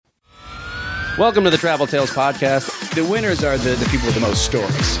Welcome to the Travel Tales Podcast. The winners are the people with the most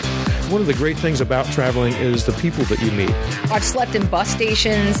stories. One of the great things about traveling is the people that you meet. I've slept in bus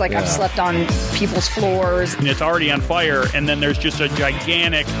stations, I've slept on people's floors. And it's already on fire, and then there's just a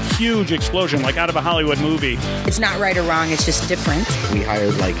gigantic, huge explosion, like out of a Hollywood movie. It's not right or wrong, it's just different. We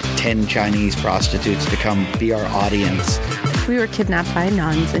hired like 10 Chinese prostitutes to come be our audience. We were kidnapped by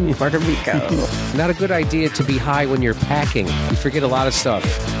nuns in Puerto Rico. Not a good idea to be high when you're packing. You forget a lot of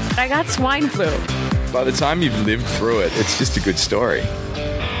stuff. I got swine flu. By the time you've lived through it, it's just a good story.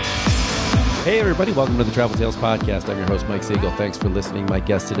 Hey everybody, welcome to the Travel Tales Podcast. I'm your host, Mike Siegel. Thanks for listening. My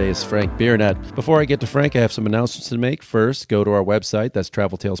guest today is Frank Biernatt. Before I get to Frank, I have some announcements to make. First, go to our website. That's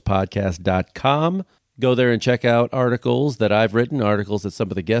traveltalespodcast.com. Go there and check out articles that I've written, articles that some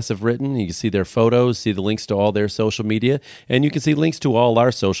of the guests have written. You can see their photos, see the links to all their social media, and you can see links to all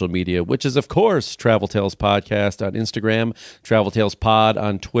our social media, which is, of course, Travel Tales Podcast on Instagram, Travel Tales Pod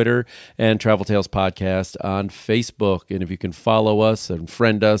on Twitter, and Travel Tales Podcast on Facebook. And if you can follow us and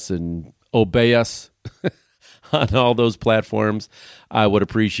friend us and obey us on all those platforms, I would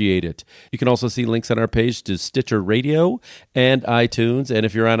appreciate it. You can also see links on our page to Stitcher Radio and iTunes. And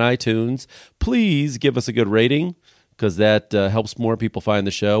if you're on iTunes, please give us a good rating because that helps more people find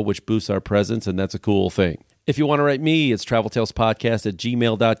the show, which boosts our presence, and that's a cool thing. If you want to write me, it's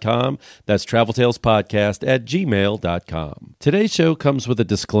traveltalespodcast@gmail.com. That's traveltalespodcast@gmail.com. Today's show comes with a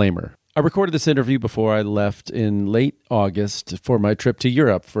disclaimer. I recorded this interview before I left in late August for my trip to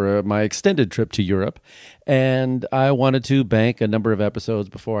Europe, for my extended trip to Europe, and I wanted to bank a number of episodes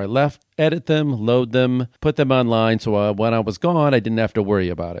before I left, edit them, load them, put them online, so when I was gone, I didn't have to worry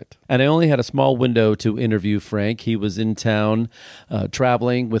about it. And I only had a small window to interview Frank. He was in town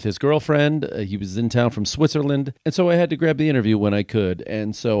traveling with his girlfriend. He was in town from Switzerland, and so I had to grab the interview when I could.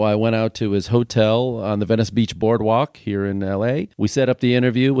 And so I went out to his hotel on the Venice Beach Boardwalk here in L.A. We set up the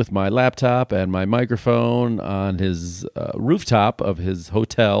interview with my laptop and my microphone on his rooftop of his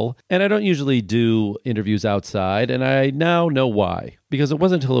hotel. And I don't usually do interviews outside, and I now know why. Because it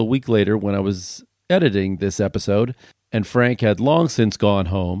wasn't until a week later when I was editing this episode, and Frank had long since gone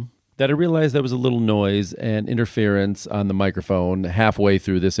home, that I realized there was a little noise and interference on the microphone halfway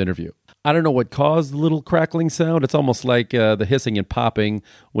through this interview. I don't know what caused the little crackling sound. It's almost like the hissing and popping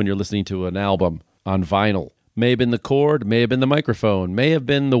when you're listening to an album on vinyl. May have been the cord, may have been the microphone, may have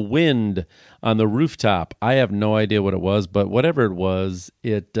been the wind on the rooftop. I have no idea what it was, but whatever it was,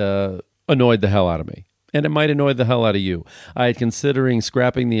 it annoyed the hell out of me. And it might annoy the hell out of you. I had considering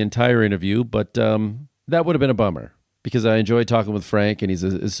scrapping the entire interview, but that would have been a bummer because I enjoyed talking with Frank, and he's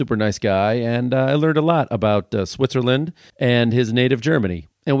a super nice guy, and I learned a lot about Switzerland and his native Germany,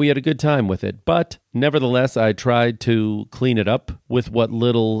 and we had a good time with it. But nevertheless, I tried to clean it up with what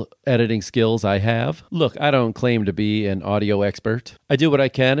little editing skills I have. Look, I don't claim to be an audio expert. I do what I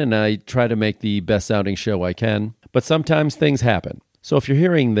can, and I try to make the best-sounding show I can, but sometimes things happen. So if you're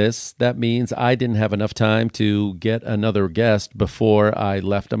hearing this, that means I didn't have enough time to get another guest before I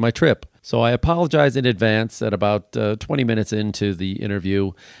left on my trip. So I apologize in advance. At about 20 minutes into the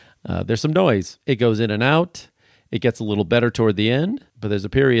interview, there's some noise. It goes in and out. It gets a little better toward the end, but there's a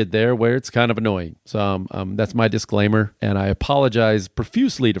period there where it's kind of annoying. So that's my disclaimer, and I apologize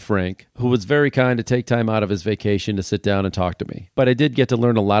profusely to Frank, who was very kind to take time out of his vacation to sit down and talk to me. But I did get to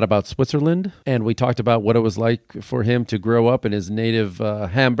learn a lot about Switzerland, and we talked about what it was like for him to grow up in his native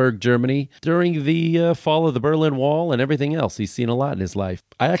Hamburg, Germany, during the fall of the Berlin Wall and everything else. He's seen a lot in his life.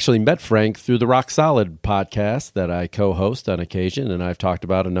 I actually met Frank through the Rock Solid podcast that I co-host on occasion, and I've talked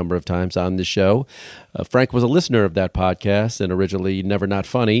about a number of times on this show. Frank was a listener of that podcast, and originally Never Not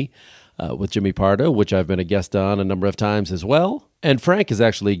Funny with Jimmy Pardo, which I've been a guest on a number of times as well. And Frank has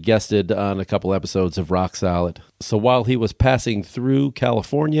actually guested on a couple episodes of Rock Solid. So while he was passing through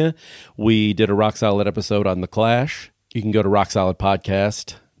California, we did a Rock Solid episode on The Clash. You can go to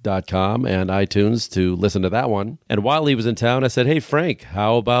rocksolidpodcast.com and iTunes to listen to that one. And while he was in town, I said, "Hey, Frank,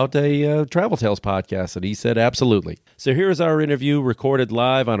 how about a Travel Tales podcast?" And he said, "Absolutely." So here's our interview recorded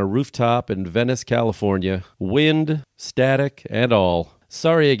live on a rooftop in Venice, California. Wind, static, and all.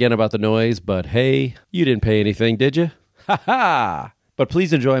 Sorry again about the noise, but hey, you didn't pay anything, did you? Ha ha! But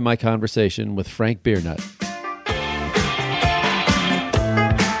please enjoy my conversation with Frank Biernatt.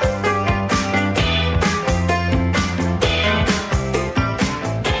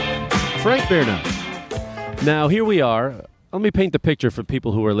 Frank Biernatt. Now, here we are. Let me paint the picture for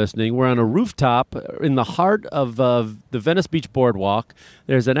people who are listening. We're on a rooftop in the heart of the Venice Beach Boardwalk.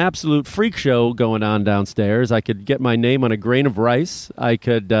 There's an absolute freak show going on downstairs. I could get my name on a grain of rice. I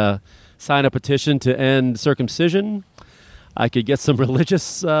could sign a petition to end circumcision. I could get some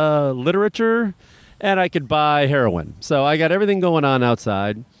religious literature. And I could buy heroin. So I got everything going on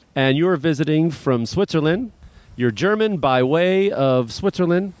outside. and you're visiting from Switzerland. You're German by way of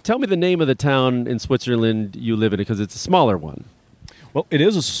Switzerland. Tell me the name of the town in Switzerland you live in, because it's a smaller one. Well, it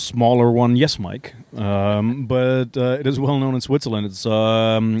is a smaller one, yes, Mike, but it is well known in Switzerland. It's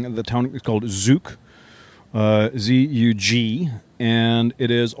the town is called Zug, Z-U-G, and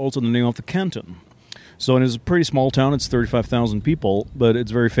it is also the name of the canton. So it is a pretty small town. It's 35,000 people, but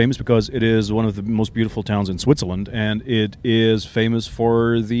it's very famous because it is one of the most beautiful towns in Switzerland, and it is famous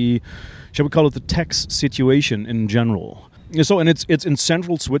for the, shall we call it, the tax situation in general. So, and it's in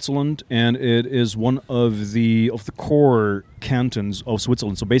central Switzerland, and it is one of the core cantons of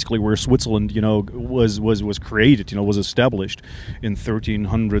Switzerland. So basically, where Switzerland, was created, was established in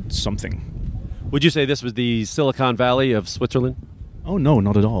 1300 something. Would you say this was the Silicon Valley of Switzerland? Oh no,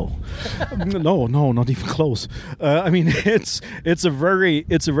 not at all. No, not even close. I mean, it's a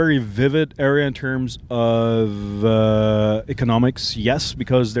very vivid area in terms of economics. Yes,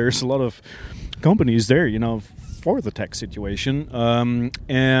 because there's a lot of companies there, for the tech situation,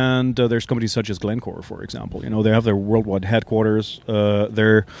 and there's companies such as Glencore, for example. They have their worldwide headquarters.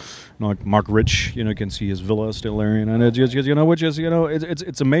 They're like Mark Rich. You can see his villa still there, and it's just, which is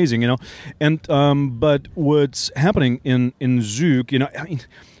it's amazing, And but what's happening in Zug,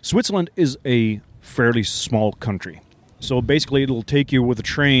 Switzerland is a fairly small country. So basically, it'll take you with a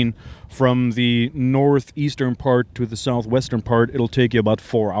train from the northeastern part to the southwestern part. It'll take you about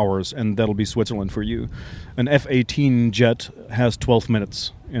 4 hours, and that'll be Switzerland for you. An F-18 jet has 12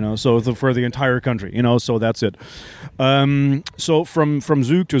 minutes, so for the entire country, so that's it. So from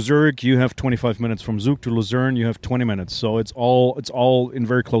Zug to Zurich, you have 25 minutes. From Zug to Lucerne, you have 20 minutes. So it's all in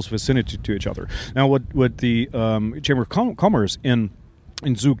very close vicinity to each other. Now, what the Chamber of Commerce in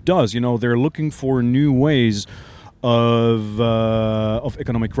Zug does, they're looking for new ways of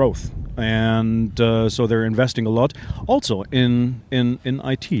economic growth, and so they're investing a lot also in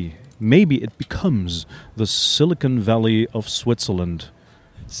IT. Maybe it becomes the Silicon Valley of Switzerland.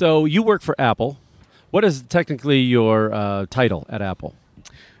 So you work for Apple. What is technically your title at Apple?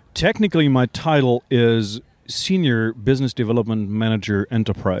 Technically, my title is Senior Business Development Manager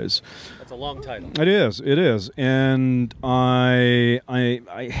Enterprise. That's a long title. It is, and I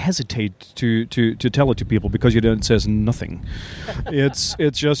hesitate to tell it to people because it says nothing. It's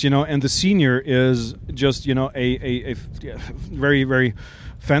just and the senior is just a very, very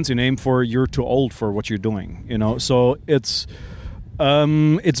fancy name for you're too old for what you're doing. So it's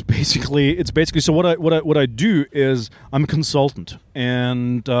basically so what I do is I'm a consultant,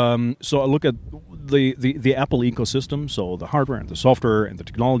 and so I look at the Apple ecosystem, so the hardware and the software and the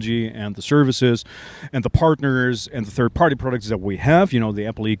technology and the services and the partners and the third-party products that we have, the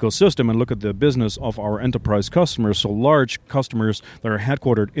Apple ecosystem, and look at the business of our enterprise customers, so large customers that are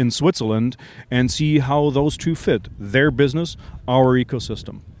headquartered in Switzerland, and see how those two fit, their business, our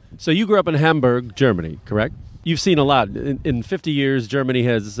ecosystem. So you grew up in Hamburg, Germany, correct? You've seen a lot. In 50 years, Germany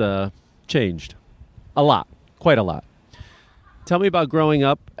has changed a lot, quite a lot. Tell me about growing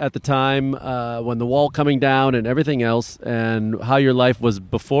up at the time when the wall coming down and everything else, and how your life was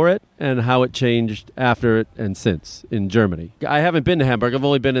before it and how it changed after it and since in Germany. I haven't been to Hamburg. I've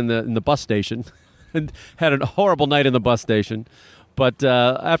only been in the bus station and had a horrible night in the bus station. But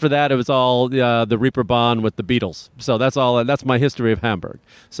after that, it was all the Reeperbahn with the Beatles. So that's all. That's my history of Hamburg.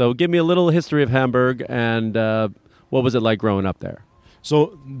 So give me a little history of Hamburg, and what was it like growing up there?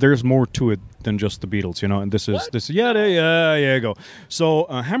 So there's more to it than just the Beatles, and this is yeah, you go. So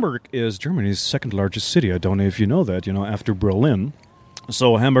Hamburg is Germany's second largest city. I don't know if you know that, after Berlin.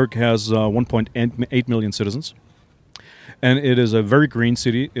 So Hamburg has 1.8 million citizens. And it is a very green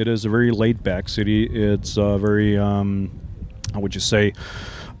city. It is a very laid-back city. It's a very, how would you say,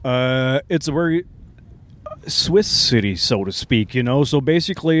 it's a very Swiss city, so to speak, So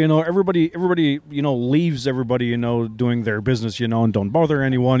basically, everybody, leaves everybody, doing their business, and don't bother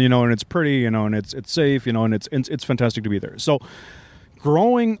anyone, and it's pretty, and it's safe, and it's fantastic to be there. So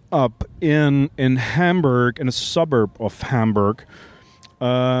growing up in Hamburg, in a suburb of Hamburg,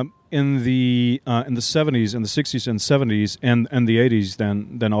 in the 70s and the 60s and 70s and the 80s,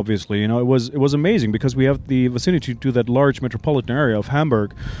 then obviously, it was amazing because we have the vicinity to that large metropolitan area of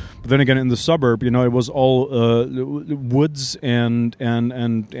Hamburg. But then again, in the suburb, it was all woods and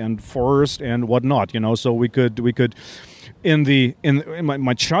forest and whatnot. So we could in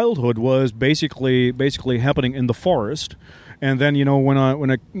my childhood was basically happening in the forest. And then, when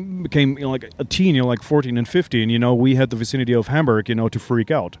I became like a teen, like 14 and 15, we had the vicinity of Hamburg, to freak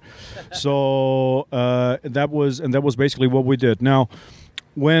out. So that was basically what we did. Now,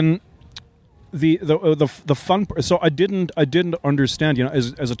 when the fun, so I didn't understand,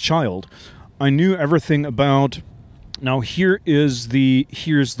 as a child, I knew everything about Now here's the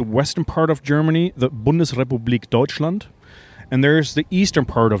western part of Germany, the Bundesrepublik Deutschland, and there's the eastern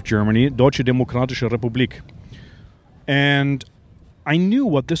part of Germany, Deutsche Demokratische Republik. And I knew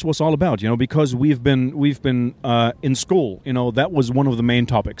what this was all about, because we've been in school. That was one of the main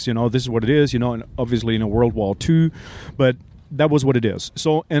topics. This is what it is. And obviously, World War II, but that was what it is.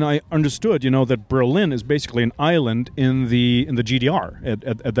 So, and I understood, that Berlin is basically an island in the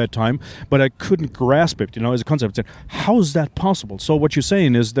GDR at that time, but I couldn't grasp it, as a concept. I said, how is that possible? So what you're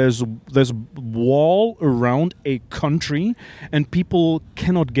saying is there's a wall around a country, and people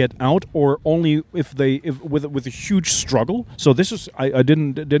cannot get out, or only if with a huge struggle. So this is I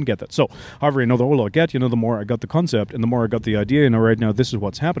didn't get that. So, however, the older I get, the more I got the concept, and the more I got the idea. Right now, this is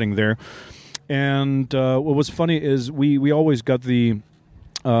what's happening there. And what was funny is we always got the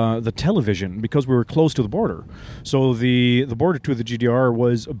television because we were close to the border. So the border to the GDR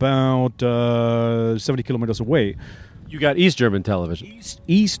was about 70 kilometers away. You got East German television.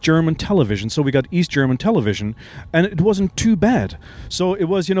 East German television. So we got East German television, and it wasn't too bad. So it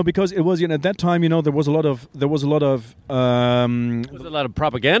was, because it was, at that time, there was a lot of was a lot of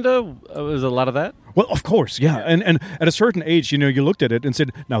propaganda. Was a lot of that. Well, of course, yeah. And at a certain age, you looked at it and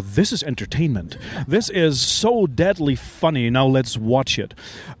said, now this is entertainment. This is so deadly funny. Now let's watch it.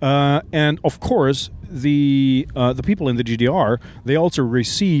 And of course, the people in the GDR, they also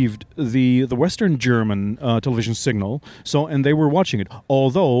received the Western German television signal. So, and they were watching it,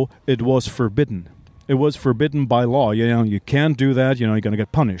 although it was forbidden. It was forbidden by law. You can't do that. You're going to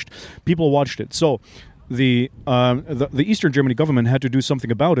get punished. People watched it. So the Eastern Germany government had to do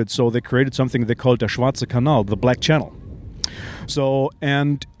something about it, so they created something they called der Schwarze Kanal, the Black Channel. So,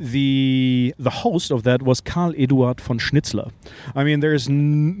 and the host of that was Karl Eduard von Schnitzler. I mean, there's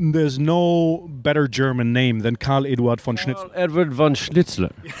no better German name than Karl Eduard von Schnitzler. Edward von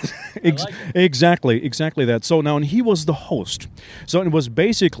Schnitzler. Exactly that. So now, and he was the host. So it was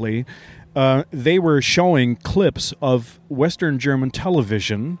basically they were showing clips of Western German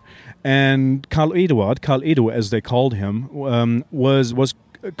television, and Karl Edu, as they called him, was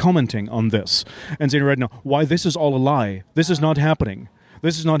commenting on this and saying right now, why this is all a lie. This is not happening.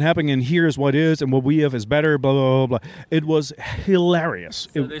 This is not happening, and here's what is, and what we have is better, blah, blah, blah, blah. It was hilarious.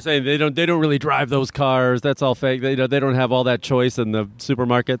 So they're saying they don't really drive those cars. That's all fake. They don't have all that choice in the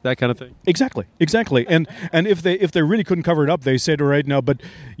supermarket, that kind of thing. Exactly. And if they really couldn't cover it up, they said right now, but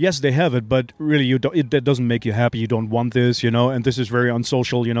yes, they have it, but really that doesn't make you happy. You don't want this, and this is very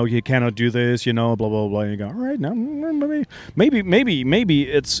unsocial. You cannot do this, blah, blah, blah. And you go, all right, now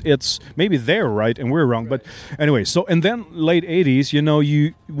maybe it's maybe they're right and we're wrong. But anyway, so and then late 80s,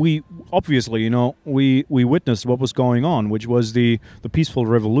 we obviously, we witnessed what was going on, which was the peaceful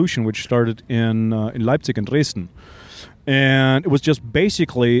revolution, which started in Leipzig and Dresden, and it was just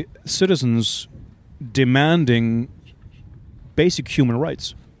basically citizens demanding basic human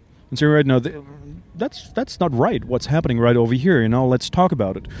rights, and so right now that's not right. What's happening right over here? Let's talk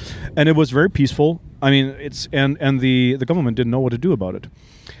about it, and it was very peaceful. I mean, and the government didn't know what to do about it,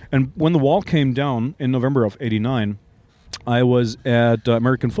 and when the wall came down in November of '89. I was at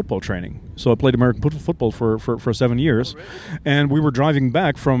American football training, so I played American football for 7 years, and we were driving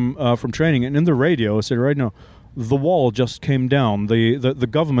back from training, and in the radio it said, right now, the wall just came down, the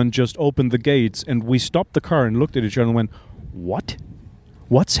government just opened the gates, and we stopped the car and looked at each other and went, what?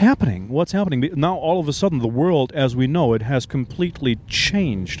 What's happening? What's happening? Now all of a sudden the world as we know it has completely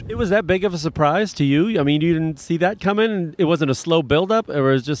changed. It was that big of a surprise to you? I mean, you didn't see that coming? It wasn't a slow build-up? It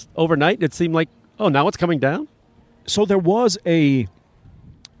was just overnight? It seemed like, oh, now it's coming down? So there was a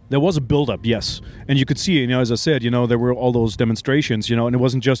build-up, yes, and you could see, as I said, there were all those demonstrations, and it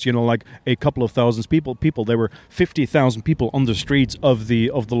wasn't just, like a couple of thousands people. There were 50,000 people on the streets of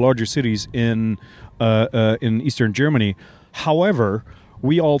the larger cities in Eastern Germany. However,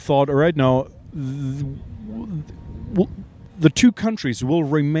 we all thought, all right, now the two countries will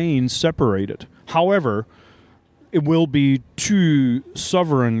remain separated. However, it will be two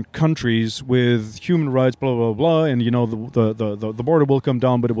sovereign countries with human rights, blah, blah, blah, and, the border will come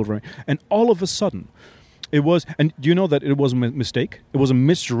down, but it will remain. And all of a sudden, it was, and do you know that it was a mistake? It was a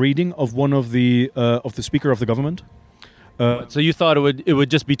misreading of one of the speaker of the government. So you thought it would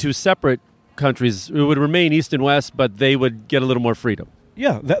just be two separate countries. It would remain East and West, but they would get a little more freedom.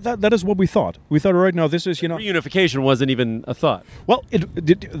 Yeah, that is what we thought. We thought, right now, this is, reunification wasn't even a thought. Well,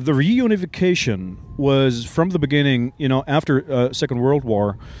 the reunification was, from the beginning, after Second World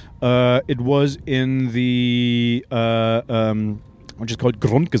War, it was in the which is called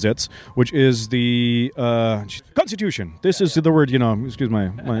Grundgesetz, which is the Constitution. This is the word, excuse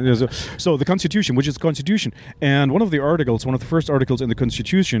my so the Constitution, which is the Constitution. And one of the first articles in the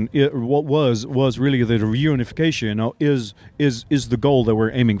Constitution, was really the reunification, is the goal that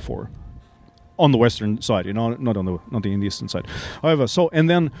we're aiming for on the western side, not on the eastern side. However, so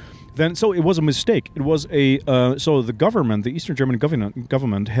it was a mistake. It was so the Eastern German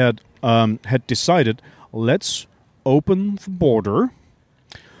government had decided, let's open the border,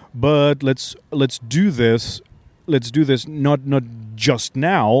 but let's do this not just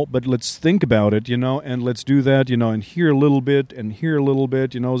now, but let's think about it, and let's do that, and here a little bit and here a little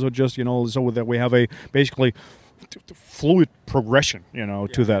bit, so just so that we have a basically fluid progression,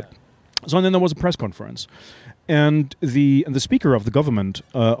 to that. So then there was a press conference, and the speaker of the government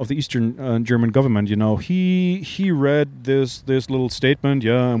of the Eastern German government, he read this little statement,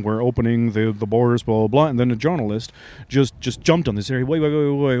 and we're opening the borders, blah blah blah, and then a journalist just jumped on this area. Wait,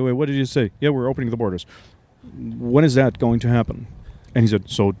 what did you say? Yeah, we're opening the borders. When is that going to happen? And he said,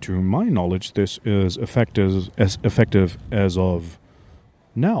 so to my knowledge, this is effective as of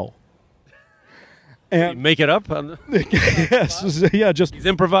now. And make it up? Yes, yeah, just he's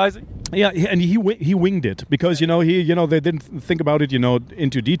improvising. Yeah, and he winged it because they didn't think about it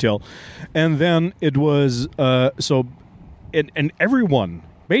into detail, and then it was and everyone,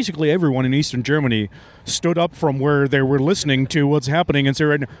 basically everyone in Eastern Germany, stood up from where they were listening to what's happening and said,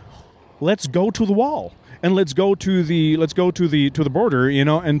 right now, let's go to the wall. And let's go to the border,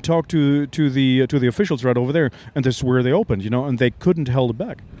 and talk to the officials right over there. And this is where they opened, and they couldn't hold it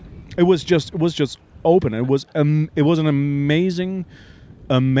back. It was just open. It was an amazing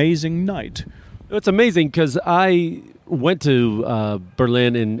night. It's amazing because I went to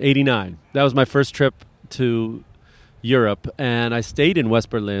Berlin in '89. That was my first trip to Europe, and I stayed in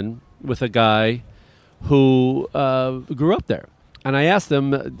West Berlin with a guy who grew up there. And I asked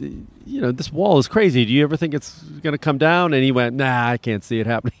him, this wall is crazy. Do you ever think it's going to come down? And he went, nah, I can't see it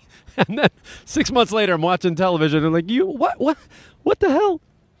happening. And then 6 months later, I'm watching television, and I'm like, what the hell?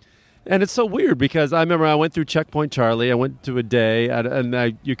 And it's so weird because I remember I went through Checkpoint Charlie. I went to a day,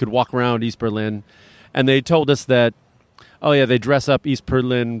 and you could walk around East Berlin. And they told us that, they dress up East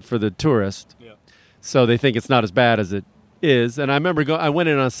Berlin for the tourist. Yeah. So they think it's not as bad as it is. And I remember I went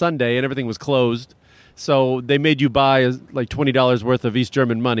in on a Sunday, and everything was closed. So they made you buy like $20 worth of East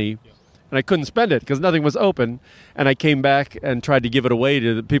German money, and I couldn't spend it because nothing was open. And I came back and tried to give it away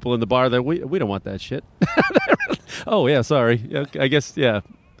to the people in the bar. That we don't want that shit. Oh yeah, sorry. Yeah, I guess yeah.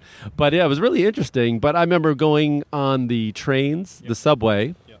 But yeah, it was really interesting. But I remember going on the trains, the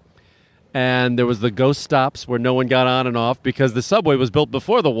subway, and there was the ghost stops where no one got on and off because the subway was built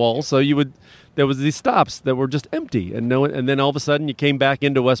before the wall. So there was these stops that were just empty, and and then all of a sudden you came back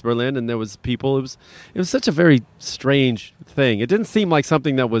into West Berlin and there was people. It was such a very strange thing. It didn't seem like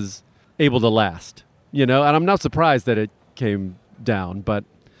something that was able to last, and I'm not surprised that it came down, but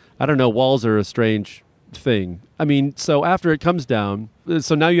I don't know, walls are a strange thing. I mean, so after it comes down,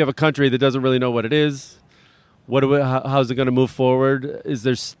 so now you have a country that doesn't really know what it is. How's it going to move forward? Is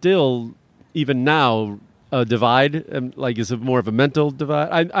there still, even now, a divide? Is it more of a mental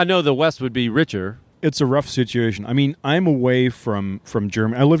divide? I know the West would be richer. It's a rough situation. I mean, I'm away from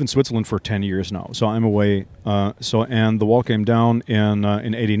Germany. I live in Switzerland for 10 years now, so I'm away. And the wall came down in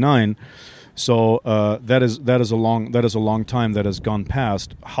 '89. So that is a long time that has gone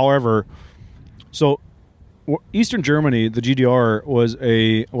past. However, so Eastern Germany, the GDR, was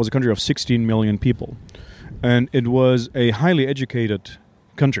a country of 16 million people, and it was a highly educated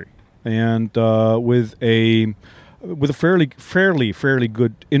country. And with a fairly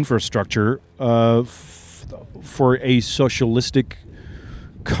good infrastructure for a socialistic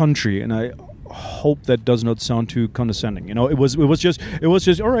country, and I hope that does not sound too condescending. It was just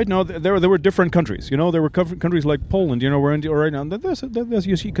all right. Now there were different countries. There were countries like Poland. We're in right now.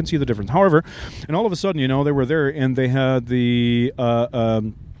 You can see the difference. However, and all of a sudden, they were there, and they had the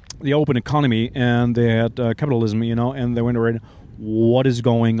open economy, and they had capitalism. And they went right. What is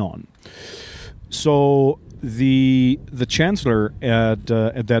going on? So the chancellor at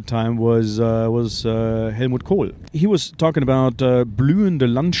that time was Helmut Kohl. He was talking about blühende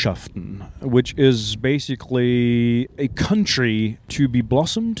Landschaften, which is basically a country to be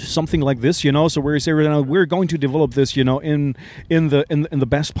blossomed, something like this. So where he said, we're going to develop this, in the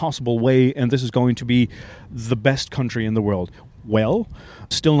best possible way, and this is going to be the best country in the world. Well,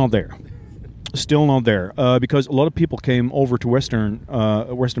 still not there. Still not there, because a lot of people came over to western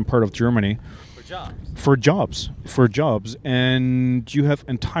part of Germany for jobs, and you have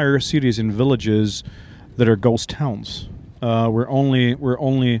entire cities and villages that are ghost towns. Where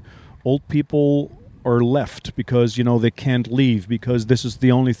only old people are left because they can't leave because this is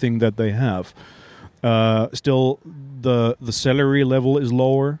the only thing that they have. Still, the salary level is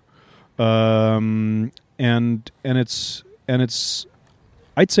lower, and it's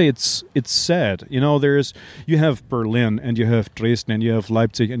I'd say it's sad. You have Berlin and you have Dresden and you have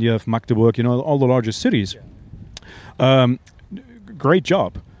Leipzig and you have Magdeburg. All the largest cities. Great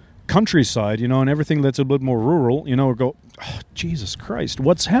job. Countryside, and everything that's a bit more rural, go, oh, Jesus Christ,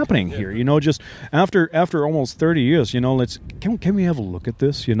 what's happening here? Just after almost 30 years, can we have a look at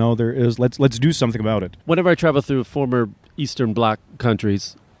this? Let's do something about it. Whenever I travel through former Eastern Bloc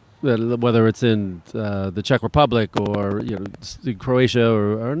countries, whether it's in the Czech Republic or Croatia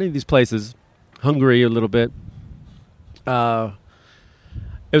or any of these places, Hungary a little bit, it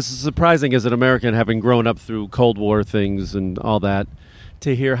was surprising as an American, having grown up through Cold War things and all that,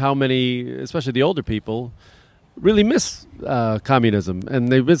 to hear how many, especially the older people, really miss communism, and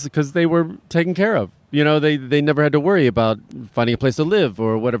they miss it because they were taken care of. They never had to worry about finding a place to live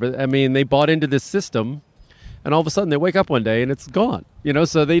or whatever. I mean, they bought into this system, and all of a sudden they wake up one day and it's gone.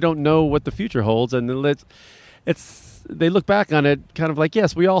 So they don't know what the future holds, and they look back on it kind of like,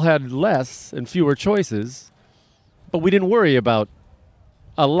 yes, we all had less and fewer choices, but we didn't worry about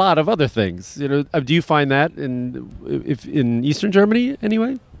a lot of other things. Do you find that in Eastern Germany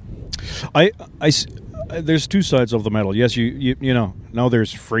anyway? There's two sides of the medal. Yes, now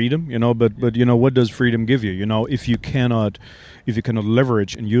there's freedom, but what does freedom give you? If you cannot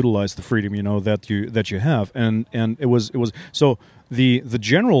leverage and utilize the freedom, that you have, and it was so the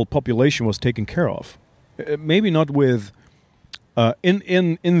general population was taken care of, maybe not with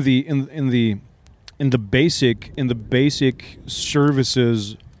in the basic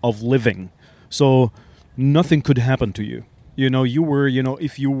services of living. So nothing could happen to you. You were,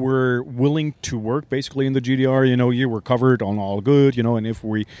 if you were willing to work basically in the GDR, you were covered on all good, and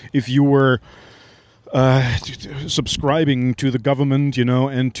if you were subscribing to the government,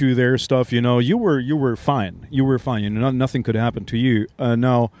 and to their stuff, you were fine. You were fine. Nothing could happen to you.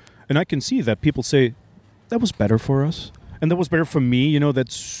 Now, and I can see that people say that was better for us. And that was better for me,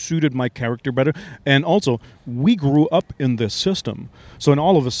 that suited my character better. And also, we grew up in this system. So, and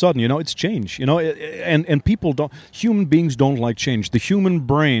all of a sudden, it's change, and human beings don't like change. The human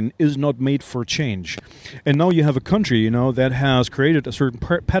brain is not made for change. And now you have a country, that has created a certain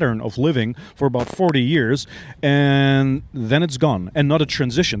pattern of living for about 40 years, and then it's gone. And not a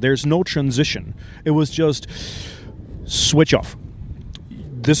transition. There's no transition. It was just switch off.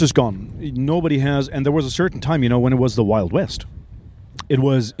 This is gone. Nobody has, and there was a certain time, when it was the Wild West. It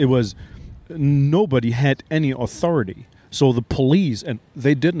was nobody had any authority. So the police, and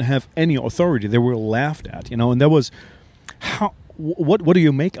they didn't have any authority. They were laughed at, and that was how. What do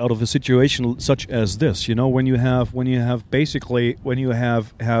you make out of a situation such as this? When you have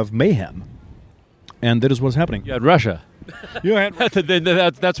mayhem, and that is what's happening. You had Russia.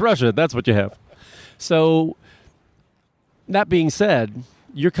 That's Russia. That's what you have. So, that being said,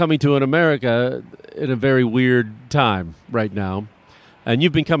 you're coming to America in a very weird time right now, and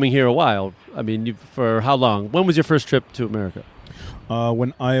you've been coming here a while. I mean, for how long? When was your first trip to America?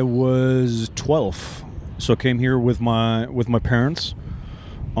 When I was 12, so I came here with my parents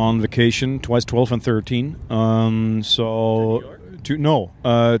on vacation, twice 12 and 13.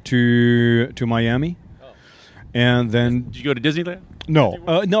 To Miami, and then did you go to Disneyland?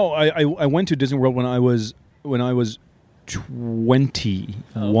 No, I went to Disney World when I was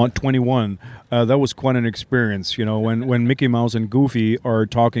 21. That was quite an experience, when Mickey Mouse and Goofy are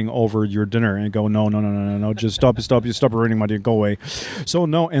talking over your dinner and go, no, just stop ruining my dinner, go away. So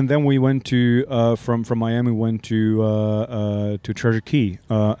no, and then we went to from Miami, went to Treasure Cay,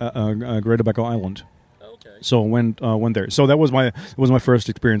 Great Abaco Island. Okay. So went there. So that was my first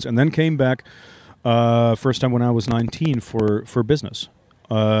experience, and then came back first time when I was 19 for business,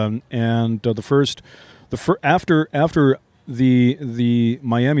 and after the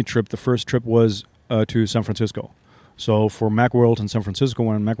Miami trip, the first trip was to San Francisco. So for Macworld in San Francisco,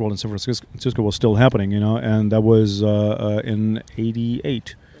 when Macworld in San Francisco was still happening, and that was in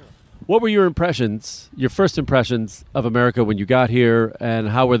 '88. What were your first impressions of America when you got here, and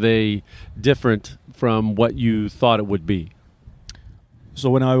how were they different from what you thought it would be? So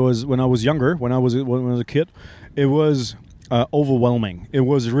when I was younger, when I was a kid, it was overwhelming. It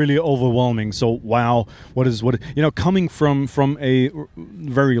was really overwhelming. So wow, coming from a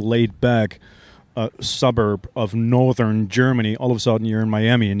very laid back suburb of northern Germany, all of a sudden you're in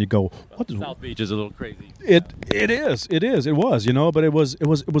Miami and you go, what is South Beach is a little crazy. It was, but it was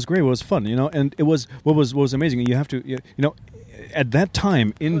great. It was fun, and it was what was amazing. You have to, at that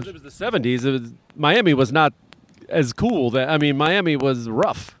time it was the 70s. Miami was not as cool. That I mean, Miami was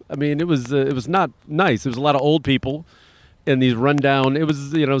rough. I mean, it was not nice. There was a lot of old people in these rundown. It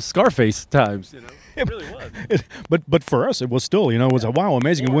was Scarface times. It really was. But for us, it was still, it was wow,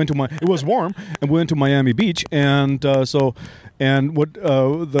 amazing. It was warm, and we went to Miami Beach, and what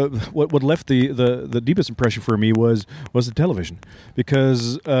left the deepest impression for me was the television,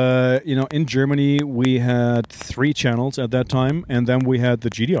 because in Germany we had 3 channels at that time, and then we had the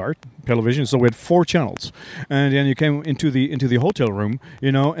GDR television, so we had 4 channels, and then you came into the hotel room,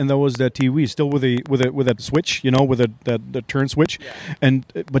 and there was that TV still with that switch, with that turn switch,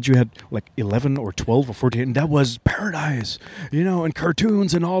 but you had like 11 or 12 or 14, and that was paradise, and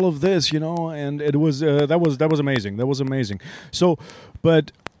cartoons and all of this, and it was that was amazing. That was amazing. So,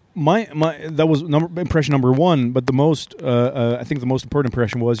 but my that was impression number 1. But the most I think the most important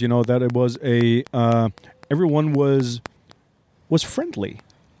impression was that it was everyone was friendly.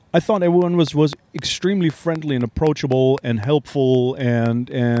 I thought everyone was extremely friendly and approachable and helpful and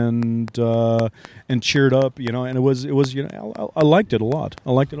cheered up, and it was I liked it a lot.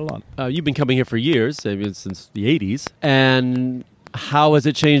 You've been coming here for years, I mean, since the 80s, and how has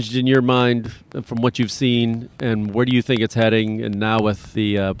it changed in your mind from what you've seen, and where do you think it's heading? And now with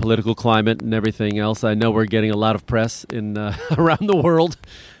the political climate and everything else, I know we're getting a lot of press in around the world.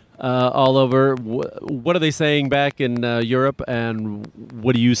 All over. What are they saying back in Europe, and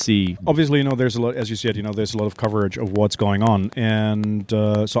what do you see? Obviously, there's a lot, as you said, there's a lot of coverage of what's going on, and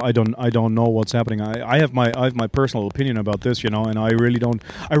so I don't know what's happening. I have my personal opinion about this, and I really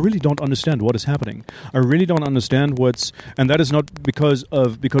don't understand what is happening. I really don't understand and that is not because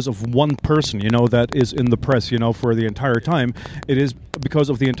of one person, that is in the press, for the entire time. It is because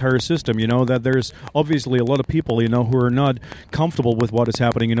of the entire system, that there's obviously a lot of people, who are not comfortable with what is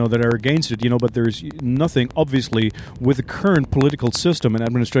happening, that are against it, but there's nothing, obviously, with the current political system and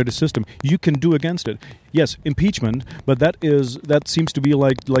administrative system you can do against it. Yes, impeachment, but that seems to be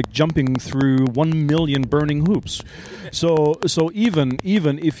like jumping through 1 million burning hoops. So even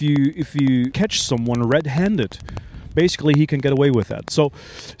if you catch someone red-handed, basically he can get away with that. So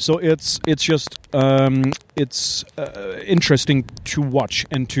it's just interesting to watch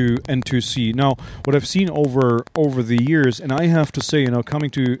and to see. Now, what I've seen over the years, and I have to say, coming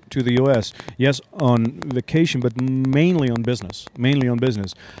to the US, yes, on vacation, but mainly on business.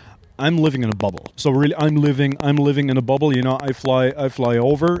 I'm living in a bubble. So really, I'm living in a bubble. I fly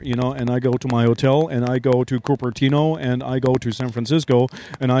over, and I go to my hotel, and I go to Cupertino, and I go to San Francisco,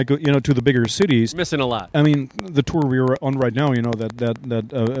 and I go, to the bigger cities. Missing a lot. I mean, the tour we're on right now,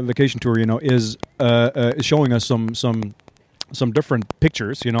 that vacation tour, is showing us some different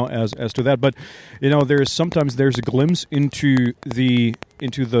pictures, as to that. But there's a glimpse into the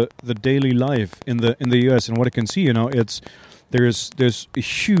daily life in the US, and what I can see, there's a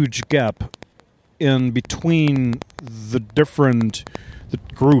huge gap in between the different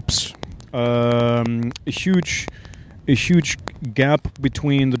groups. A huge gap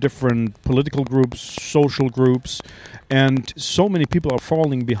between the different political groups, social groups, and so many people are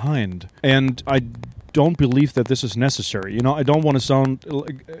falling behind. And I don't believe that this is necessary. I don't want to sound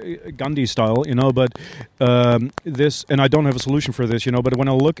Gandhi style, but this, and I don't have a solution for this, but when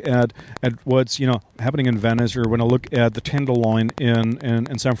I look at what's, happening in Venice, or when I look at the Tenderloin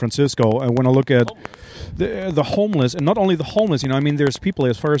in San Francisco, and when I look at the homeless, and not only the homeless, there's people,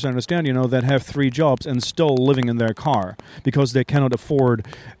 as far as I understand, that have 3 jobs and still living in their car because they cannot afford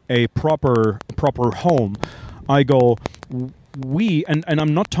a proper home. I go, and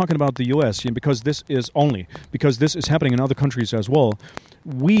I'm not talking about the U.S. because this is happening in other countries as well.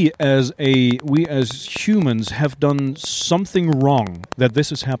 We as humans have done something wrong that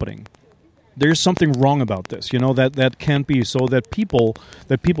this is happening. There's something wrong about this, that can't be. So that people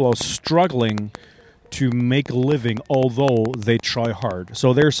are struggling to make a living, although they try hard.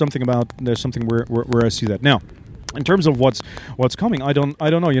 So there's something where I see that now. In terms of what's coming, I don't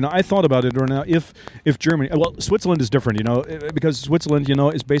know. I thought about it right now. If Germany, well, Switzerland is different, because Switzerland,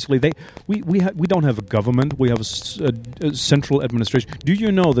 is basically we don't have a government. We have a central administration. Do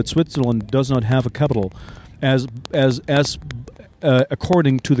you know that Switzerland does not have a capital, as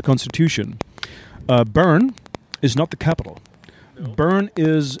according to the constitution? Bern is not the capital. No. Bern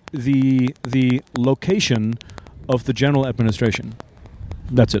is the location of the general administration.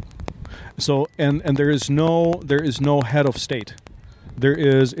 That's it. So and there is no head of state.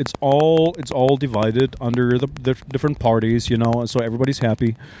 It's all divided under the different parties, so everybody's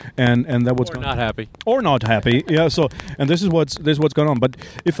happy, and that what's not happy or not happy, yeah. So and this is what's going on. But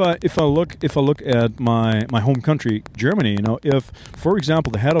if I look at my home country, Germany, if, for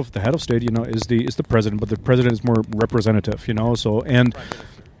example, the head of state, is the president, but the president is more representative, so and.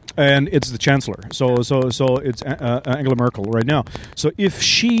 and it's the chancellor. So it's Angela Merkel right now. So if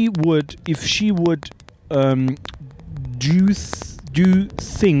she would do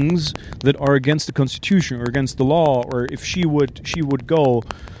things that are against the constitution or against the law, or if she would go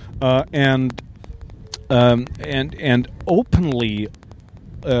and openly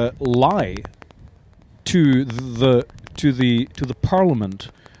lie to the parliament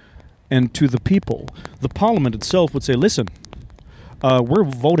and to the people, the parliament itself would say, listen, we're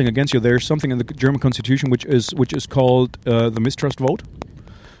voting against you. There's something in the German constitution which is called the mistrust vote.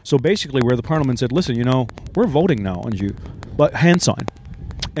 So basically, where the parliament said, listen, we're voting now on you, but hand sign.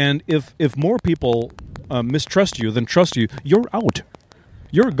 And if more people mistrust you than trust you, you're out.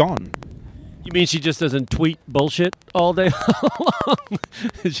 You're gone. You mean she just doesn't tweet bullshit all day long?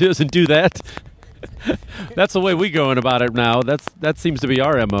 She doesn't do that? That's the way we're going about it now. That seems to be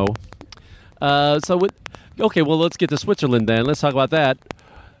our MO. Okay, well, let's get to Switzerland then. Let's talk about that.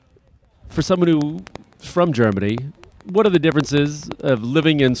 For someone who's from Germany, what are the differences of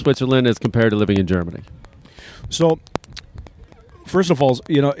living in Switzerland as compared to living in Germany? So, first of all,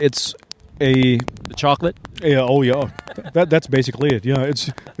 it's the chocolate. Yeah. Oh, yeah. That's basically it. Yeah,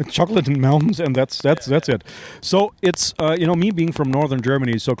 it's chocolate and mountains, and that's it. So it's me being from northern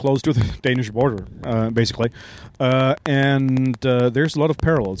Germany, so close to the Danish border, basically, and there's a lot of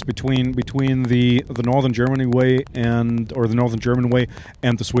parallels between the northern Germany way or the northern German way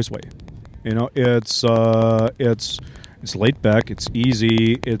and the Swiss way. It's laid back, it's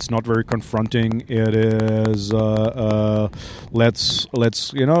easy, it's not very confronting. It is let's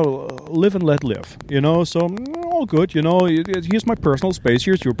live and let live. So all good. Here's my personal space.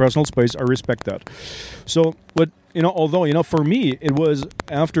 Here's your personal space. I respect that. So, but although for me it was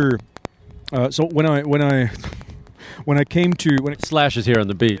after. So when I came to Slashes here on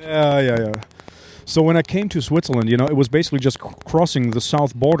the beach. Yeah. So when I came to Switzerland, it was basically just crossing the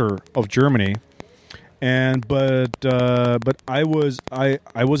south border of Germany. But I was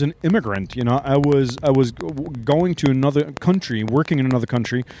an immigrant. I was going to another country, working in another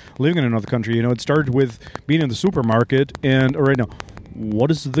country, living in another country. It started with being in the supermarket, and right now, what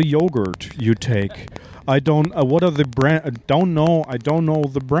is the yogurt you take? I don't. What are the brand? I don't know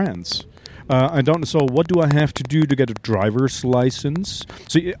the brands. I don't. So what do I have to do to get a driver's license?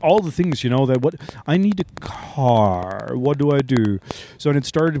 So all the things, that what I need a car. What do I do? So and it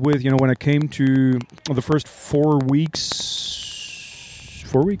started with, when I came to the first 6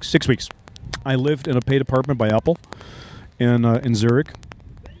 weeks. I lived in a paid apartment by Apple in Zurich,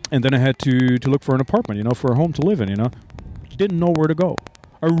 and then I had to look for an apartment, for a home to live in. Didn't know where to go.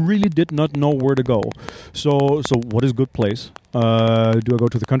 I really did not know where to go. So what is a good place? Do I go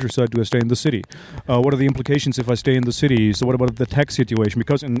to the countryside? Do I stay in the city? What are the implications if I stay in the city? So what about the tax situation?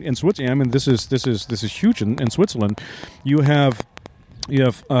 Because in Switzerland, this is huge in Switzerland. You have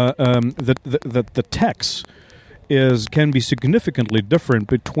the tax can be significantly different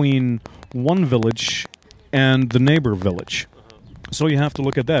between one village and the neighbor village. So you have to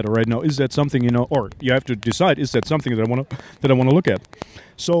look at that right now. Is that something or you have to decide? Is that something that I want to look at?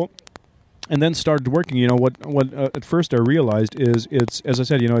 So, and then started working. What at first I realized is it's, as I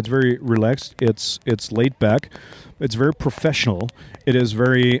said, it's very relaxed. It's laid back. It's very professional. It is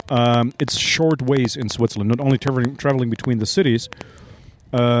very. It's short ways in Switzerland. Not only traveling between the cities,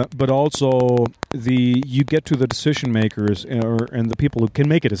 but also you get to the decision makers and the people who can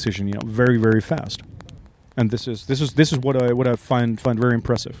make a decision. Very very fast. And this is what I find very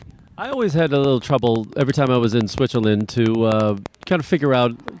impressive. I always had a little trouble every time I was in Switzerland to kind of figure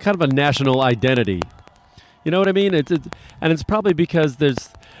out kind of a national identity. You know what I mean? And it's probably because there's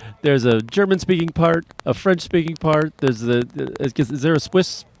a German-speaking part, a French-speaking part. Is there a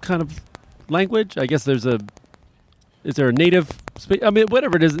Swiss kind of language? I guess is there a native?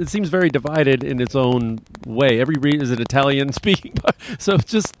 Whatever it is, it seems very divided in its own way. Is it Italian-speaking part? So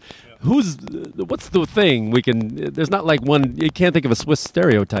it's just. What's the thing there's not like one, you can't think of a Swiss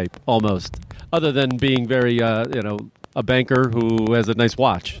stereotype almost, other than being very, a banker who has a nice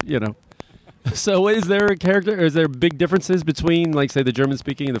watch, So is there a character, or is there big differences between, like, say, the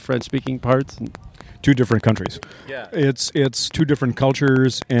German-speaking and the French-speaking parts? Two different countries. Yeah. It's two different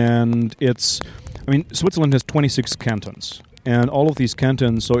cultures, and Switzerland has 26 cantons. And all of these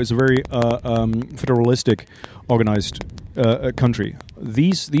cantons, so it's a very federalistic, organized country.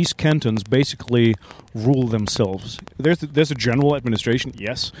 These cantons basically rule themselves. There's a general administration,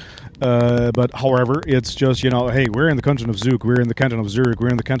 yes, but however, it's just hey, we're in the canton of Zug, we're in the canton of Zurich, we're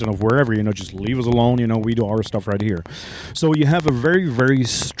in the canton of wherever. Just leave us alone. We do our stuff right here. So you have a very very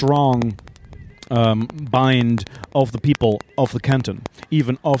strong bind of the people of the canton,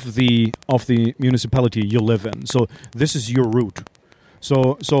 even of the municipality you live in. So this is your root.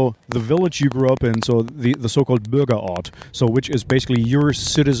 So the village you grew up in, so the so-called Bürgerort, so which is basically your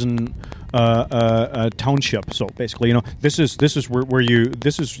citizen township. So basically, this is where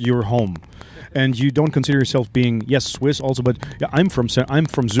this is your home, and you don't consider yourself being Swiss also, but yeah, I'm from Zug.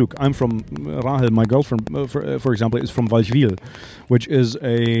 I'm from Rahel. My girlfriend, for example, is from Walchwil, which is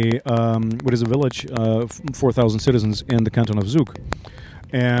a village, 4,000 citizens in the canton of Zug.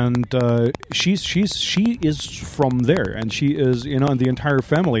 And she is from there, and she is and the entire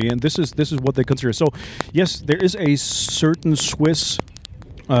family, and this is what they consider. So yes, there is a certain Swiss,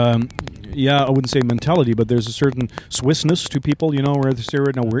 I wouldn't say mentality, but there's a certain Swissness to people, where they say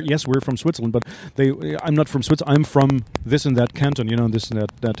right now we're from Switzerland, but I'm not from Switzerland. I'm from this and that canton, this and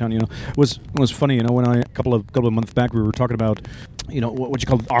that town. It was funny, when a couple of months back we were talking about what you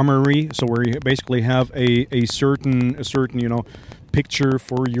call armory, so where you basically have a certain picture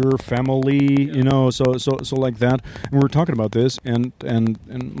for your family, so like that. And we were talking about this, and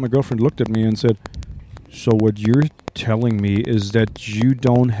my girlfriend looked at me and said, "So what you're telling me is that you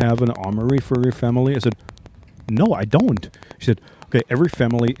don't have an armory for your family?" I said, "No, I don't." She said, "Okay, every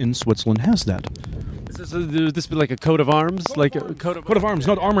family in Switzerland has that." Would this be like a coat of arms? Coat of arms,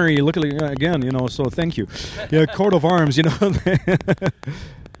 not armory. Look at it again, so thank you. Yeah, coat of arms,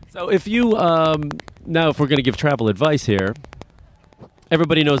 So if you, now if we're going to give travel advice here,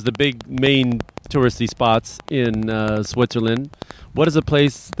 everybody knows the big main touristy spots in Switzerland. What is a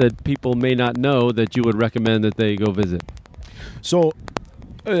place that people may not know that you would recommend that they go visit? So,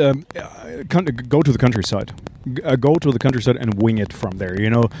 go to the countryside. Go to the countryside and wing it from there.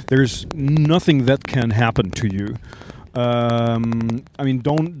 There's nothing that can happen to you. Don't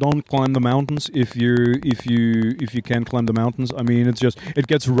climb the mountains if you can climb the mountains. It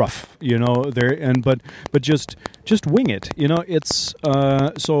gets rough, there, but just wing it. It's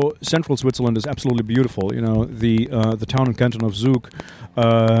so central Switzerland is absolutely beautiful. The town and canton of Zug,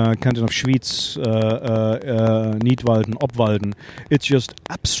 canton of Schwyz, Nidwalden, Obwalden. It's just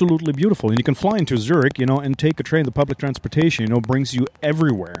absolutely beautiful, and you can fly into Zurich, and take a train. The public transportation, brings you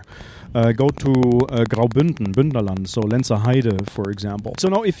everywhere. Go to Graubünden, Bündnerland, so Lenzer Heide, for example. So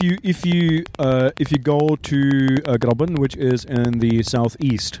now, if you go to Graubünden, which is in the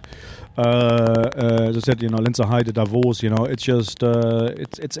southeast, as I said, Lenzer Heide, Davos, it's just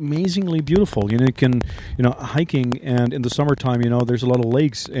it's amazingly beautiful. You can hiking, and in the summertime, there's a lot of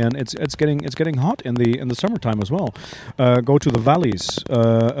lakes, and it's getting hot in the summertime as well. Go to the valleys.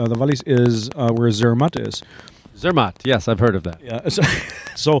 The valleys is where Zermatt is. Zermatt, yes, I've heard of that. Yeah,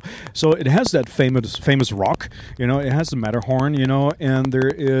 so it has that famous rock, it has the Matterhorn, and there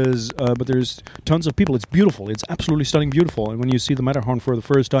is, but there's tons of people. It's beautiful. It's absolutely stunning, beautiful. And when you see the Matterhorn for the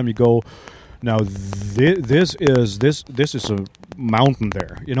first time, you go, now this is a mountain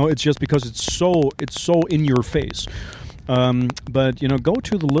there. It's just because it's so in your face. But go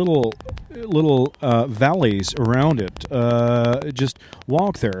to the little valleys around it. Just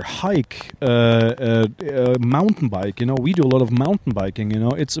walk there, hike, mountain bike. We do a lot of mountain biking.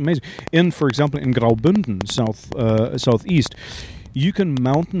 It's amazing. For example, in Graubünden, southeast, you can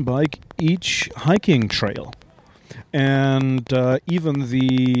mountain bike each hiking trail. And even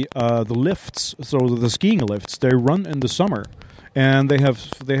the lifts, so the skiing lifts, they run in the summer. And they have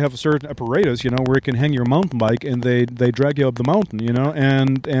a certain apparatus, where you can hang your mountain bike, and they drag you up the mountain,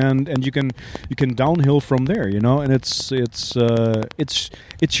 and you can downhill from there, and it's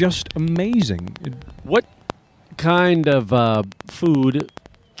just amazing. What kind of food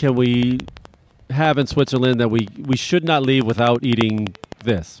can we have in Switzerland that we should not leave without eating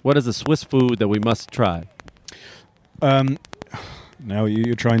this? What is the Swiss food that we must try? Now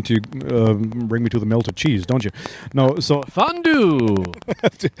you're trying to bring me to the melted cheese, don't you? No, so fondue.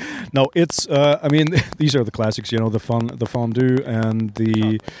 No, it's. These are the classics. The fondue and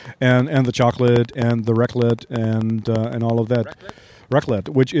the chocolate and the raclette and all of that. Raclette,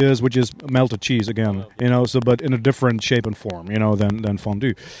 which is melted cheese again. But in a different shape and form. Than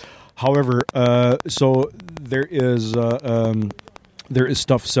fondue. However, so there is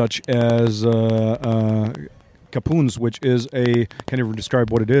stuff such as. Kapoens, which is can't even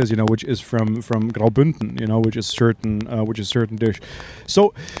describe what it is, which is from Graubünden, which is certain dish.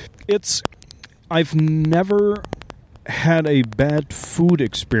 So I've never had a bad food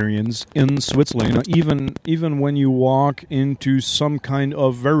experience in Switzerland. Even when you walk into some kind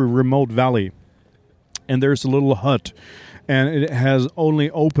of very remote valley, and there's a little hut, and it has only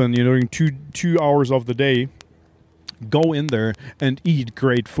open, during two hours of the day. Go in there and eat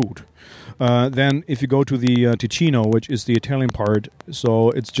great food. Then if you go to the Ticino, which is the Italian part,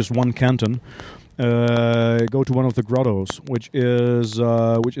 so it's just one canton, go to one of the grottos, which is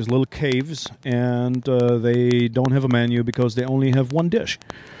little caves, and they don't have a menu because they only have one dish,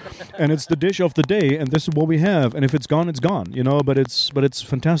 and it's the dish of the day, and this is what we have. And if it's gone, it's gone, you know. But it's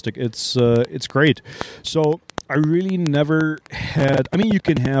fantastic. It's great. So I really never had. I mean, you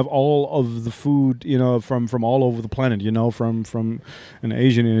can have all of the food, you know, from all over the planet, you know, from an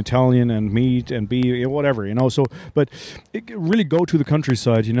Asian and Italian and meat and beef, whatever, you know. So, but really go to the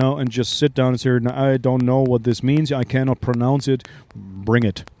countryside, you know, and just sit down and say, I don't know what this means. I cannot pronounce it. Bring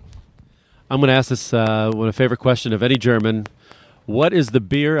it. I'm going to ask this one a favorite question of any German. What is the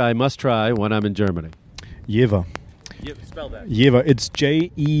beer I must try when I'm in Germany? Jever. Spell that. Jever. It's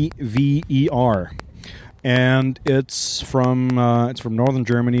Jever. And it's from northern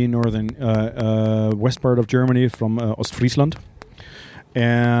Germany, west part of Germany, from Ostfriesland,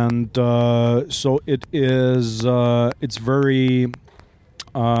 and so it is. It's very.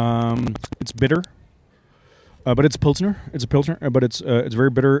 It's bitter, but it's Pilsner. It's a Pilsner, but it's very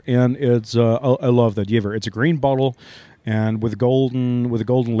bitter, and it's. I love that Jever. It's a green bottle, and with a golden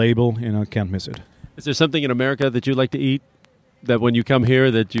label, and I can't miss it. Is there something in America that you like to eat that when you come here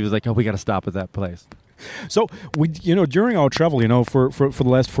that you was like, oh, we got to stop at that place? So we, you know, during our travel, you know, for the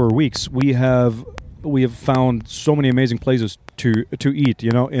last 4 weeks, we have found so many amazing places to eat,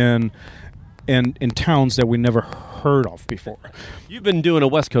 you know, in towns that we never heard of before. You've been doing a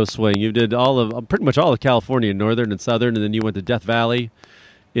West Coast swing. You did pretty much all of California, northern and southern, and then you went to Death Valley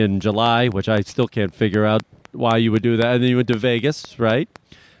in July, which I still can't figure out why you would do that. And then you went to Vegas, right?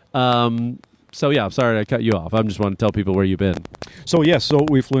 So, yeah, I'm sorry I cut you off. I just want to tell people where you've been. So, yes, so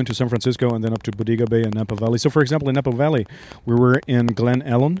we flew into San Francisco and then up to Bodega Bay and Napa Valley. So, for example, in Napa Valley, we were in Glen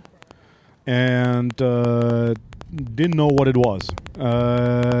Ellen and didn't know what it was.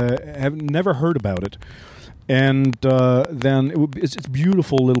 Have never heard about it. And then it's a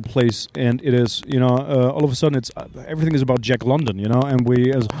beautiful little place, and it is, you know, all of a sudden everything is about Jack London, you know, and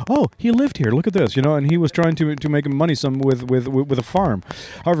he lived here, look at this, you know, and he was trying to make money with a farm.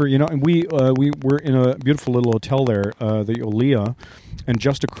 However, you know, and we were in a beautiful little hotel there, the Olea, and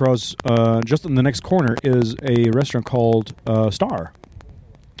just across, just in the next corner is a restaurant called Star.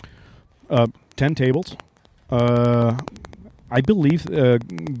 10 tables. I believe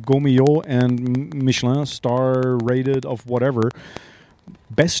Gomio and Michelin star rated of whatever.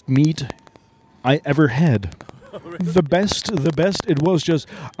 Best meat I ever had. The best. It was just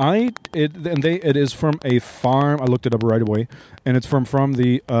it is from a farm. I looked it up right away, and it's from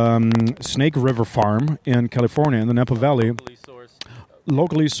the Snake River Farm in California in the Napa Valley.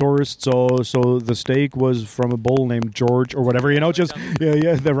 Locally sourced, so the steak was from a bull named George or whatever, you know, just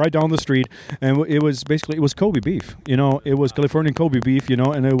they're right down the street, and it was Kobe beef, you know, it was Californian Kobe beef, you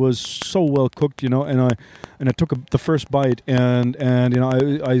know, and it was so well cooked, you know, and I took the first bite, and you know,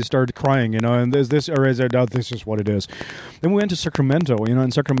 I started crying, you know, and there's this, or I doubt this is what it is. Then we went to Sacramento, you know,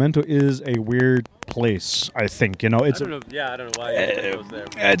 and Sacramento is a weird place, I think, you know. It's I don't know why it was there.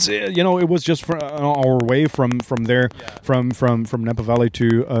 It's you know, it was just our way from there, from Napa Valley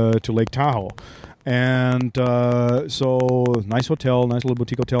to Lake Tahoe, and so nice hotel, nice little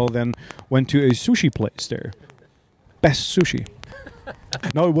boutique hotel. Then went to a sushi place there, best sushi.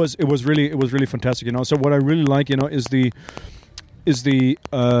 No, it was really fantastic, you know. So what I really like, you know, is the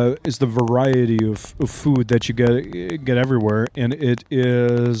variety of food that you get everywhere, and it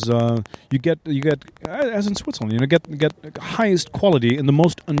is you get as in Switzerland, you know, get highest quality in the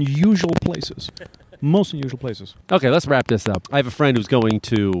most unusual places. Okay, let's wrap this up. I have a friend who's going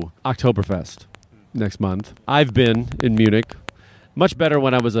to Oktoberfest next month. I've been in Munich. Much better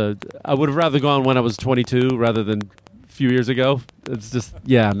when I would have rather gone when I was 22 rather than a few years ago. It's just,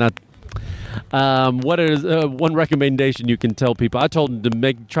 not. What is one recommendation you can tell people? I told him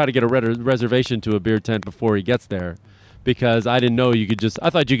to try to get a reservation to a beer tent before he gets there, because I didn't know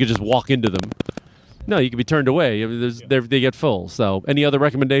I thought you could just walk into them. No, you could be turned away. I mean, they get full. So, any other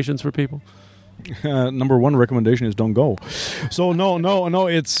recommendations for people? Number one recommendation is don't go. So no,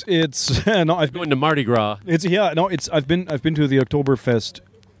 it's no. I've going to Mardi Gras. I've been to the Oktoberfest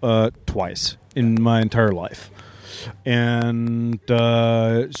twice in my entire life, and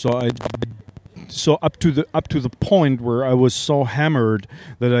so up to the point where I was so hammered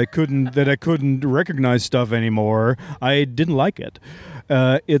that I couldn't recognize stuff anymore. I didn't like it.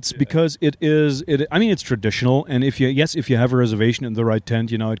 It's because it's traditional, and if you have a reservation in the right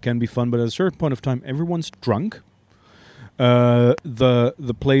tent, you know, it can be fun. But at a certain point of time, everyone's drunk.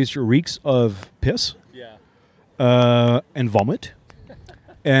 The place reeks of piss, and vomit,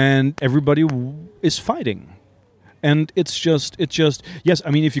 and everybody is fighting. and it's just yes.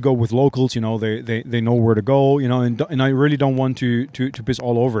 I mean, if you go with locals, you know, they know where to go, you know, and I really don't want to piss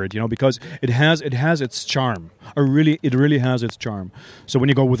all over it, you know, because it has its charm. It really has its charm. So when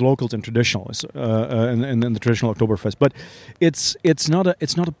you go with locals and traditionalists, and the traditional Oktoberfest, but it's not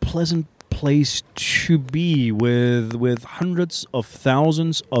a pleasant place to be with hundreds of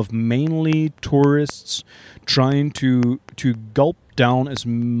thousands of mainly tourists trying to gulp down as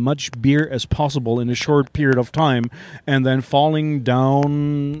much beer as possible in a short period of time and then falling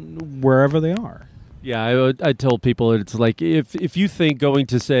down wherever they are. Yeah, I tell people it's like if you think going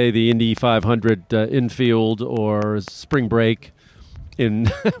to, say, the Indy 500 infield or spring break in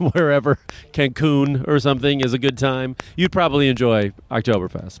wherever, Cancun or something, is a good time, you'd probably enjoy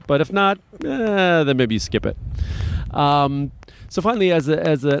Oktoberfest. But if not, then maybe you skip it. So finally, as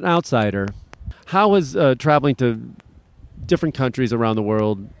an outsider, how has traveling to different countries around the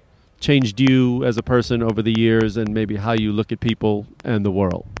world changed you as a person over the years, and maybe how you look at people and the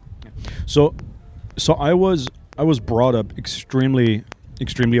world? So I was brought up extremely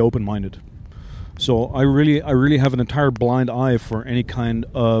open-minded. So I really have an entire blind eye for any kind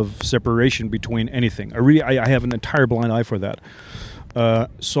of separation between anything. I have an entire blind eye for that.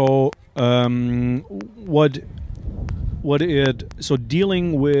 So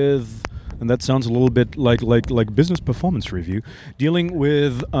dealing with, and that sounds a little bit like business performance review, dealing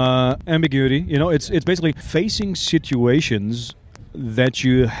with ambiguity. You know, it's basically facing situations that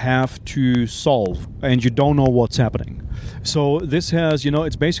you have to solve and you don't know what's happening. So this has, you know,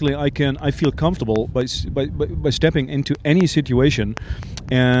 it's basically I feel comfortable by stepping into any situation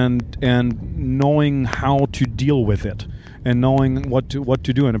and knowing how to deal with it and knowing what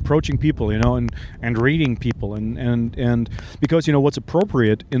to do and approaching people, you know, and reading people and because, you know, what's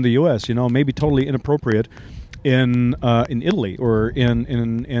appropriate in the US, you know, may be totally inappropriate in Italy or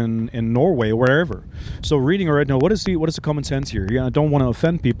in Norway or wherever. So reading, all right, now what is the common sense here? Yeah, I don't want to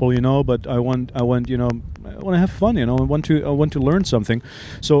offend people, you know, but I want you know, I want to have fun, you know, I want to learn something.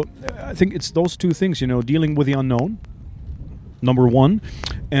 So I think it's those two things, you know, dealing with the unknown, number one,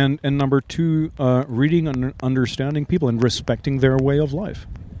 and number two, reading and understanding people and respecting their way of life.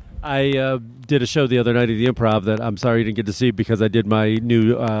 I did a show the other night at the Improv that I'm sorry you didn't get to see because I did my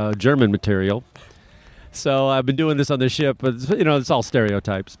new German material. So I've been doing this on the ship, but, you know, it's all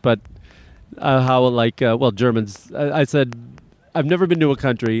stereotypes. But Germans, I said, I've never been to a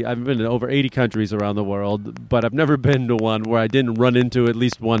country, I've been to over 80 countries around the world, but I've never been to one where I didn't run into at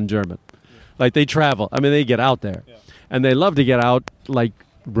least one German. Like, they travel. I mean, they get out there. Yeah. And they love to get out, like,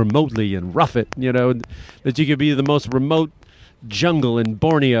 remotely and rough it, you know, that you could be the most remote jungle in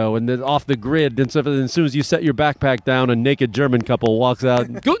Borneo and then off the grid and stuff. And as soon as you set your backpack down, a naked German couple walks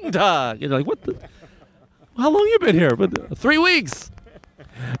out, Guten Tag! You're like, what the... How long you been here? 3 weeks.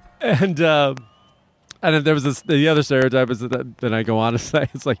 And then there was the other stereotype is that then I go on to say,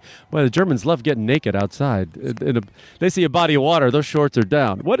 it's like, well, the Germans love getting naked outside. They see a body of water, those shorts are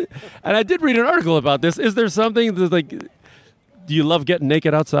down. What? And I did read an article about this. Is there something that's like, do you love getting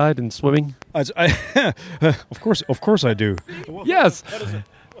naked outside and swimming? Of course I do. Yes.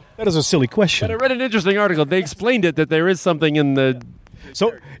 That is a silly question. But I read an interesting article. They explained it that there is something in the...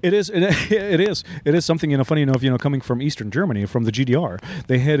 So it is something, you know, funny enough, you know, coming from Eastern Germany, from the GDR,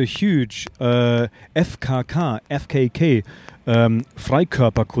 they had a huge FKK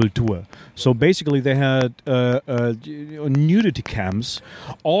Freikörperkultur. So basically they had nudity camps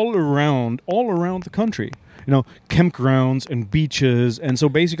all around the country, you know, campgrounds and beaches. And so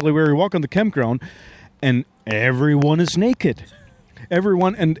basically where you walk on the campground and everyone is naked.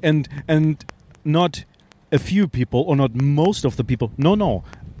 Everyone and not a few people, or not most of the people. No.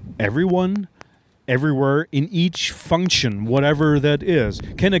 Everyone, everywhere, in each function, whatever that is.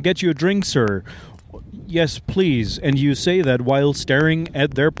 Can I get you a drink, sir? Yes, please. And you say that while staring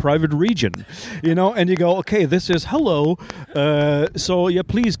at their private region. You know, and you go, okay, this is hello. So, yeah,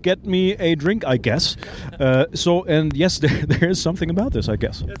 please get me a drink, I guess. And yes, there is something about this, I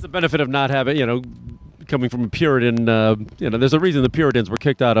guess. It's the benefit of not having, you know, coming from a Puritan, you know, there's a reason the Puritans were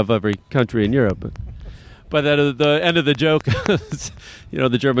kicked out of every country in Europe. But at the end of the joke, you know,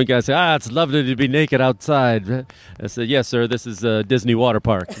 the German guy said, it's lovely to be naked outside. I said, yes, sir, this is a Disney water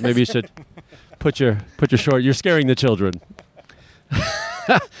park. Maybe you should put your short. You're scaring the children.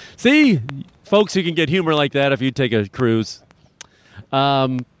 See, folks, you can get humor like that if you take a cruise.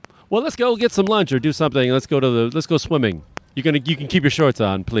 Well, let's go get some lunch or do something. Let's go swimming. You can keep your shorts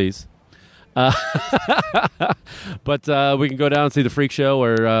on, please. But we can go down and see the freak show,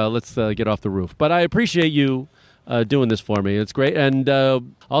 or let's get off the roof. But I appreciate you doing this for me. It's great. And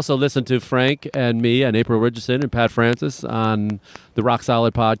also listen to Frank and me and April Richardson and Pat Francis on the Rock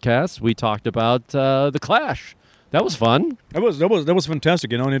Solid podcast. We talked about The Clash, That was fun. That was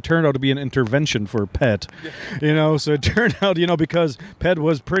fantastic, and it turned out to be an intervention for Pet, So it turned out, because Pet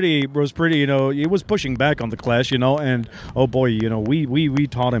was pretty, he was pushing back on the Clash, and oh boy, we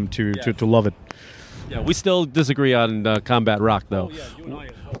taught him to love it. Yeah, we still disagree on Combat Rock, though.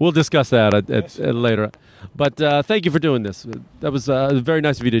 We'll discuss that at later. But thank you for doing this. That was very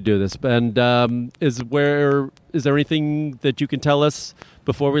nice of you to do this. And is there anything that you can tell us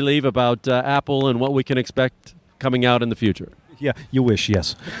before we leave about Apple and what we can expect coming out in the future? Yeah, you wish,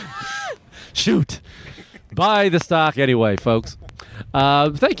 yes. Shoot. Buy the stock anyway, folks.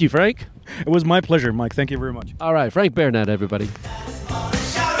 Thank you, Frank. It was my pleasure, Mike. Thank you very much. All right, Frank Barenet, everybody.